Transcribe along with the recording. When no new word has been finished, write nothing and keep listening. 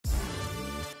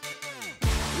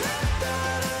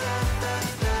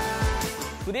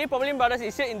Today, Propertylimbrothers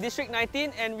is here in District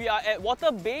 19 and we are at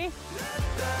Waterbay.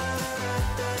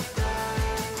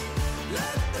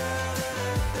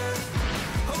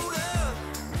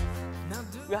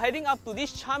 We are heading up to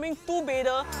this charming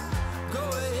two-bedder.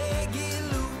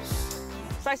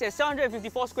 Size at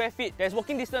 754 square feet. There's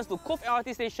walking distance to Cove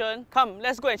MRT station. Come,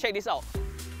 let's go and check this out.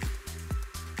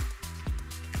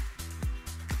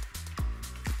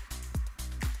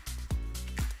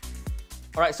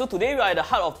 Alright, so today we are at the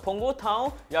heart of Punggol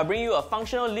town. We are bringing you a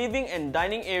functional living and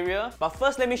dining area. But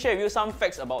first, let me share with you some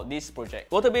facts about this project.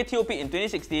 Waterbay TOP in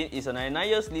 2016 is a 99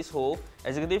 years leasehold,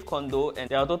 executive condo, and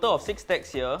there are a total of 6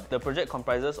 stacks here. The project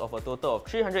comprises of a total of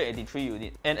 383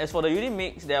 units. And as for the unit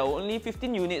mix, there are only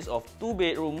 15 units of 2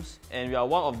 bedrooms, and we are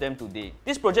one of them today.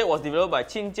 This project was developed by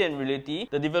Qing Jian Realty,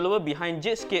 the developer behind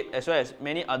Jadescape, as well as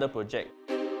many other projects.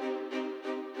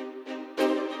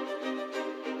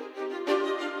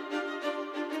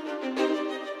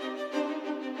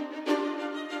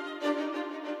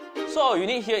 So our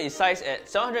unit here is sized at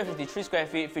 753 square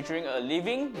feet, featuring a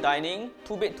living, dining,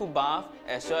 2-bed, 2-bath,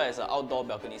 as well as an outdoor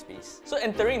balcony space. So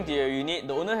entering the unit,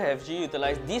 the owner have actually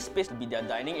utilized this space to be their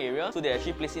dining area. So they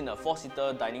actually placed in a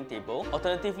 4-seater dining table.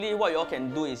 Alternatively, what you all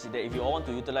can do is that if you all want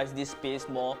to utilize this space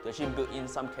more to actually build in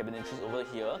some cabinetries over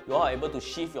here, you all are able to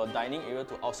shift your dining area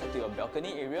to outside to your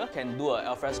balcony area. You can do an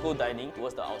alfresco dining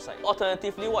towards the outside.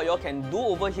 Alternatively, what you all can do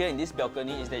over here in this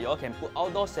balcony is that you all can put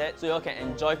outdoor sets so you all can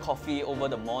enjoy coffee over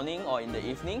the morning or in the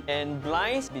evening, and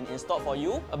blinds been installed for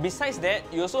you. Besides that,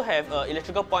 you also have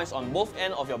electrical points on both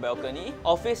ends of your balcony.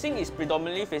 Our facing is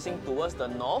predominantly facing towards the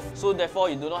north, so therefore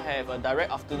you do not have a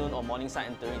direct afternoon or morning sun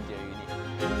entering the unit.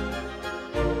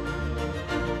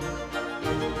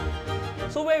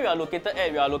 So where we are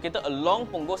located along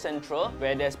Punggol Central,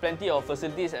 where there's plenty of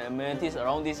facilities and amenities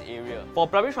around this area. For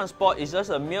public transport, it's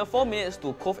just a mere 4 minutes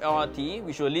to Cove MRT,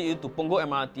 which will lead you to Punggol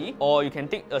MRT, or you can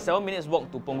take a 7 minutes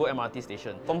walk to Punggol MRT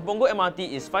station. From Punggol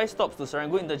MRT is 5 stops to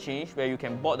Serangoon Interchange, where you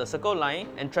can board the Circle Line,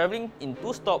 and travelling in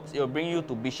 2 stops, it will bring you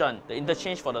to Bishan, the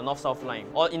interchange for the North-South line.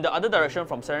 Or in the other direction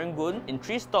from Serangoon, in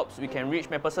 3 stops, we can reach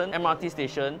Macpherson MRT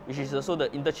station, which is also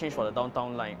the interchange for the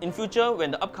downtown line. In future,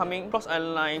 when the upcoming Cross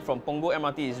Island line from Punggol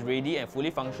MRT is ready and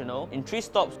fully functional, in 3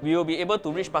 stops, we will be able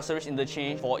to reach Pasir Ris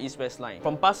Interchange for East-West line.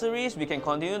 From Pasir Ris, we can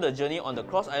continue the journey on the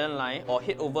Cross Island line or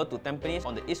head over to Tampines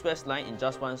on the East-West line in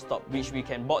just 1 stop, which we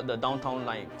can board the downtown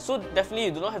line. So definitely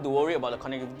you do not have to worry about the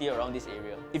connectivity around this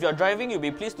area. If you are driving, you'll be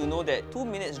pleased to know that 2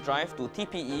 minutes drive to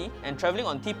TPE, and travelling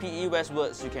on TPE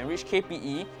westwards, you can reach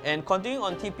KPE, and continuing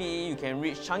on TPE, you can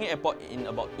reach Changi Airport in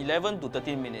about 11 to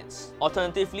 13 minutes.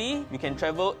 Alternatively, you can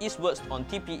travel eastwards on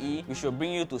TPE, which will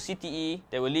bring you to CTE,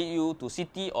 that will lead you to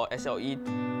CT or SLE.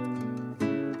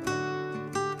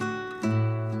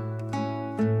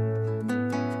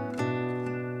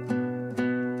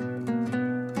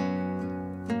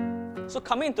 So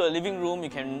coming into the living room, you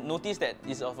can notice that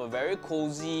it's of a very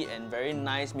cozy and very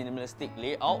nice minimalistic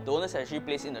layout. The owners have actually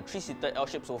placed in a 3-seater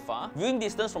L-shaped sofa. Viewing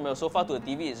distance from your sofa to the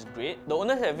TV is great. The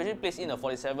owners have actually placed in a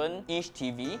 47-inch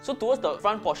TV. So towards the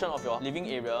front portion of your living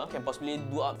area, you can possibly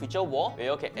do a feature wall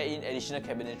where you can add in additional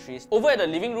cabinetries. Over at the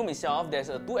living room itself, there's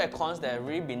 2 aircons that have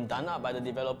already been done up by the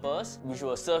developers, which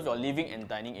will serve your living and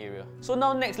dining area. So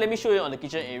now next, let me show you on the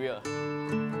kitchen area.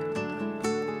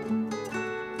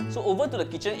 So over to the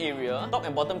kitchen area, top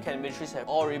and bottom cabinetries have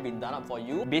already been done up for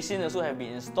you. Basin also have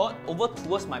been installed. Over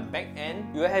towards my back end,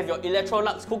 you will have your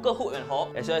Electrolux cooker hood and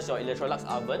hob, as well as your Electrolux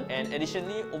oven. And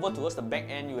additionally, over towards the back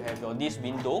end, you have your this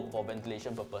window for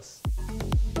ventilation purpose.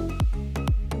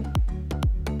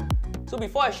 So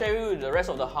before I share with you the rest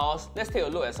of the house, let's take a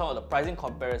look at some of the pricing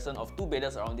comparison of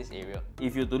 2-bedders around this area.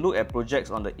 If you to look at projects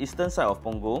on the eastern side of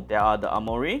Punggol, there are the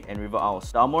Amoray and River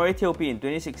Isles. The Amoray TOP in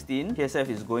 2016, PSF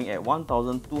is going at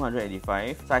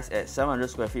 1,285, size at 700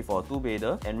 square feet for a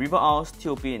 2-bedder, and River Isles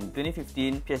TOP in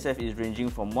 2015, PSF is ranging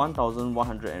from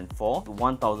 1,104 to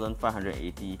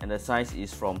 1,580, and the size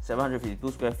is from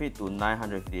 752 square feet to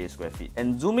 958 square feet.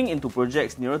 And zooming into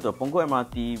projects nearer to the Punggol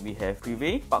MRT, we have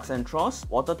Privé, Park Centros,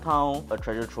 Watertown, a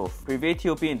treasure trove. Privé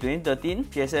TOP in 2013,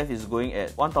 PSF is going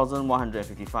at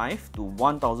 1,155 to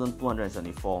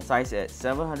 1,274, size at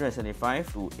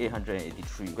 775 to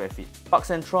 883 square feet. Park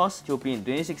Centros TOP in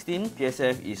 2016,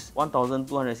 PSF is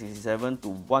 1,267 to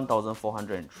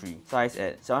 1,403, size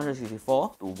at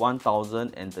 764 to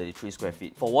 1,033 square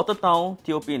feet. For Watertown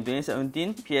TOP in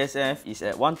 2017, PSF is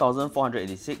at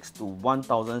 1,486 to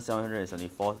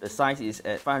 1,774, the size is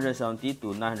at 570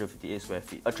 to 958 square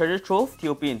feet. A treasure trove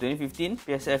TOP in 2015, 2015,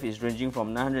 PSF is ranging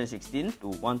from 916 to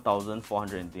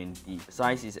 1,420.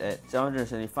 Size is at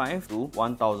 775 to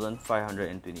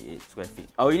 1,528 square feet.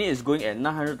 Our unit is going at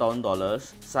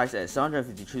 $900,000, size at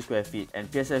 753 square feet, and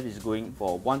PSF is going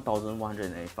for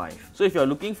 1,185. So if you are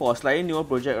looking for a slightly newer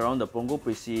project around the Punggol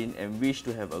precinct and wish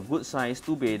to have a good size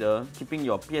two-bedder, keeping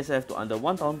your PSF to under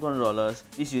 $1,200,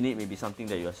 this unit may be something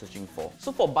that you are searching for.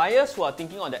 So for buyers who are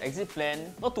thinking on the exit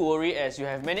plan, not to worry as you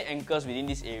have many anchors within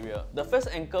this area. The first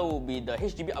anchor will be the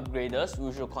HDB upgraders,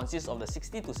 which will consist of the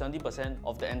 60 to 70%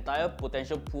 of the entire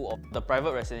potential pool of the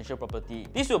private residential property.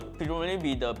 This will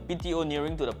predominantly be the BTO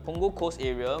nearing to the Punggol Coast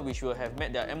area, which will have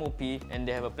met their MOP, and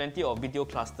they have plenty of BTO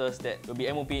clusters that will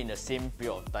be MOP in the same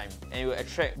period of time, and it will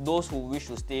attract those who wish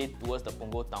to stay towards the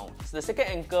Punggol town. So the second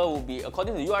anchor will be,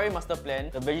 according to the URA master plan,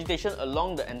 the vegetation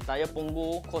along the entire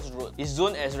Punggol Coast Road is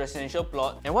zoned as residential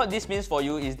plot, and what this means for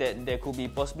you is that there could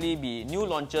possibly be new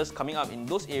launches coming up in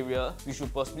those areas, which will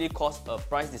possibly cause a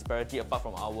price disparity apart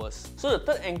from ours. So the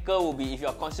third anchor will be, if you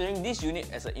are considering this unit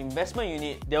as an investment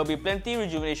unit, there will be plenty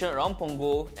rejuvenation around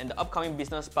Punggol and the upcoming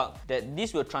business park, that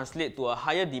this will translate to a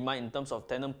higher demand in terms of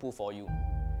tenant pool for you.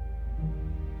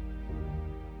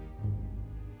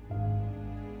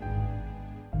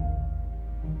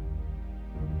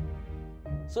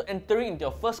 So entering into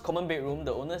your first common bedroom,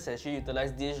 the owners actually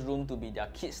utilized this room to be their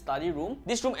kids' study room.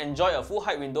 This room enjoys a full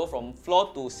height window from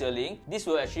floor to ceiling. This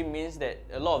will actually means that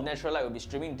a lot of natural light will be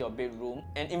streaming into your bedroom,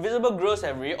 and invisible grills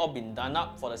have already all been done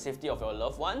up for the safety of your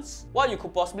loved ones. What you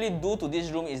could possibly do to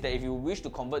this room is that if you wish to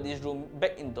convert this room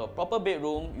back into a proper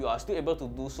bedroom, you are still able to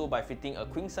do so by fitting a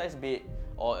queen size bed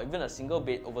or even a single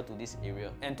bed over to this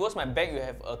area. And towards my back, you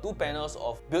have two panels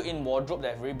of built-in wardrobe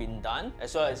that have already been done,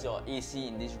 as well as your AC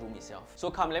in this room itself.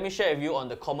 So come, let me share with you on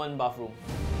the common bathroom.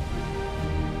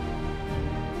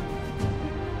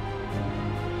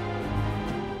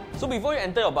 So before you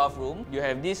enter your bathroom, you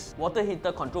have this water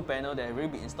heater control panel that has already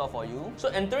been installed for you. So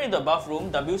entering the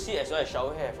bathroom, WC as well as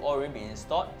shower head have already been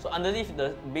installed. So underneath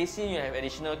the basin, you have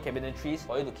additional cabinetries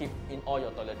for you to keep in all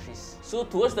your toiletries. So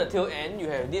towards the tail end, you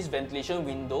have this ventilation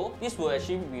window. This will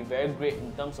actually be very great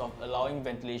in terms of allowing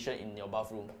ventilation in your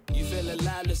bathroom. You feel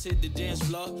alive, let's hit the dance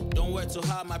floor. Don't work too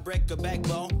hard, might break a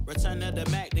backbone. Return to the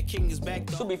Mac, the king is back.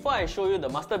 So before I show you the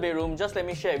master bedroom, just let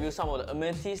me share with you some of the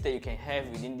amenities that you can have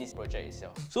within this project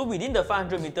itself. So within the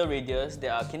 500-meter radius,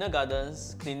 there are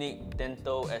kindergartens, clinic,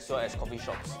 dental, as well as coffee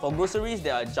shops. For groceries,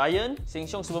 there are Giant, Sheng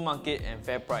Siong Supermarket, and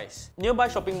FairPrice. Nearby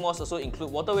shopping malls also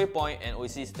include Waterbay Point and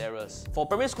Oasis Terrace. For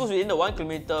primary schools within the 1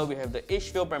 kilometer, we have the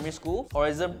Edgefield Primary School,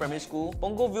 Horizon Primary School,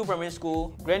 Punggol View Primary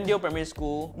School, Grandale Primary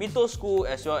School, Mito School,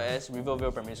 as well as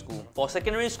Rivervale Primary School. For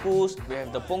secondary schools, we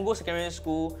have the Punggol Secondary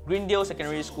School, Greendale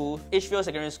Secondary School, Edgefield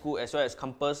Secondary School, as well as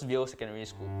Compassville Secondary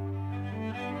School.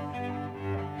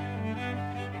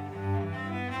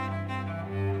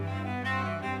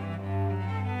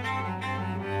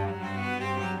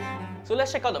 So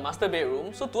let's check out the master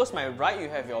bedroom. So towards my right, you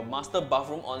have your master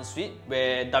bathroom ensuite,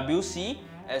 where WC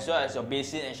as well as your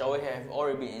basin and shower have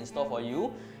already been installed for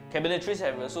you. Cabinetries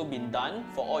have also been done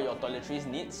for all your toiletries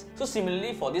needs. So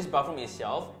similarly for this bathroom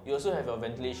itself, you also have a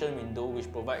ventilation window which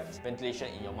provides ventilation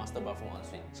in your master bathroom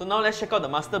ensuite. So now let's check out the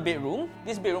master bedroom.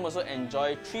 This bedroom also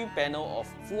enjoys 3 panels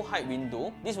of full height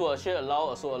window. This will actually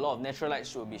allow also a lot of natural light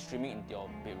to be streaming into your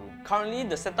bedroom. Currently,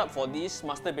 the setup for this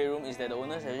master bedroom is that the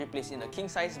owners actually placed in a king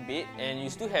size bed, and you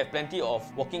still have plenty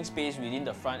of walking space within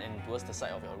the front and towards the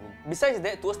side of your room. Besides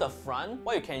that, towards the front,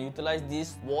 what you can utilize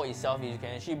this wall itself is you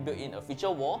can actually build in a feature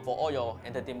wall for all your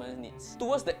entertainment needs.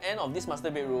 Towards the end of this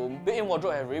master bedroom, built-in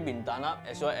wardrobe have already been done up,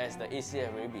 as well as the AC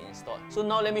have already been installed. So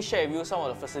now let me share with you some of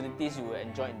the facilities you will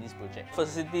enjoy in this project.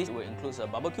 Facilities will include a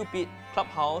barbecue pit,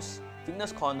 clubhouse,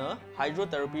 fitness corner,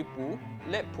 hydrotherapy pool,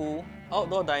 lap pool,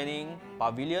 outdoor dining,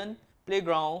 pavilion,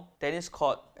 playground, tennis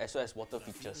court, as well as water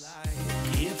features.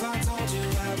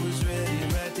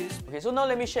 Okay, so now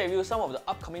let me share with you some of the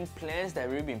upcoming plans that have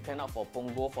already been planned out for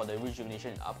Punggol for the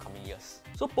rejuvenation in the upcoming years.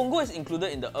 So Punggol is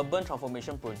included in the Urban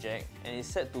Transformation Project and is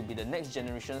set to be the next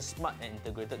generation smart and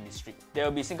integrated district. There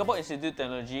will be Singapore Institute of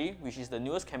Technology, which is the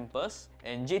newest campus,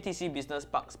 and JTC Business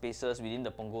Park spaces within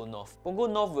the Punggol North. Punggol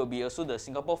North will be also the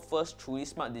Singapore first truly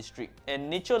smart district, and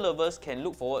nature lovers can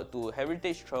look forward to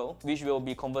Heritage Trail, which will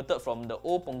be converted from the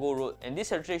old Punggol Road, and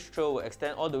this Heritage Trail will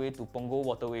extend all the way to Punggol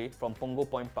Waterway from Punggol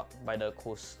Point Park by the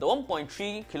coast. The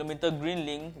 1.3-kilometer green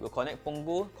link will connect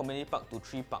Punggol Community Park to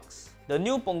 3 parks. The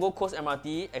new Punggol Coast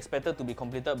MRT expected to be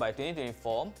completed by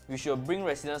 2024, which will bring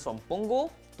residents from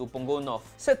Punggol to Punggol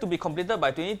North. Set to be completed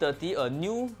by 2030, a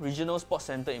new regional sports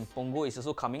centre in Punggol is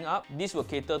also coming up. This will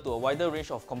cater to a wider range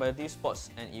of competitive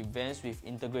sports and events with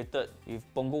integrated with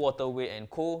Punggol Waterway and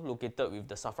co-located with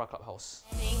the Safra Clubhouse.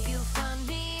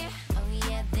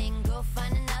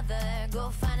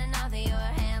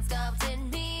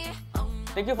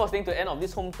 Thank you for staying to the end of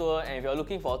this home tour, and if you're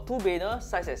looking for a two-bedder,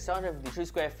 size at 753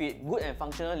 square feet, good and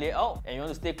functional layout, and you want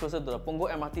to stay closer to the Punggol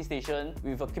MRT station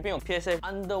with a keeping of PSF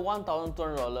under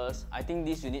 $1,200, I think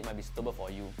this unit might be suitable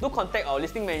for you. Do contact our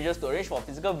listing managers to arrange for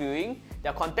physical viewing.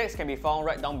 Their contacts can be found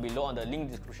right down below on the link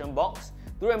description box.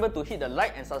 Do remember to hit the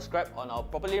like and subscribe on our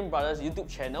Propertylimbrothers YouTube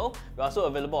channel. We're also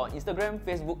available on Instagram,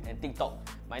 Facebook, and TikTok.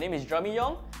 My name is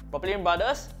Yong,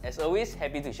 Propertylimbrothers. As always,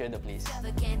 happy to share the place.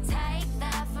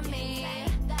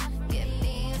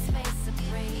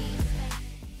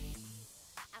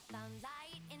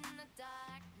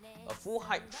 A full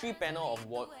height 3-panel of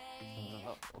wardrobe.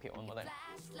 Okay, one more time.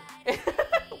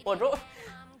 Wardrobe.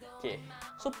 Okay,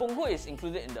 so Punggol is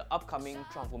included in the upcoming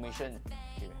transformation.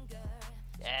 Okay.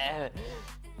 Yeah.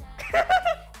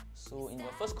 So in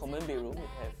your first common bedroom, we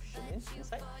have Charmaine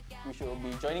inside, which will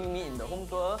be joining me in the home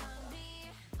tour.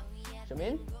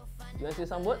 Charmaine, you want to say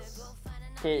some words?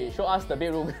 Okay, show us the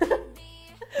bedroom.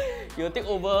 You'll take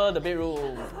over the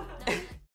bedroom.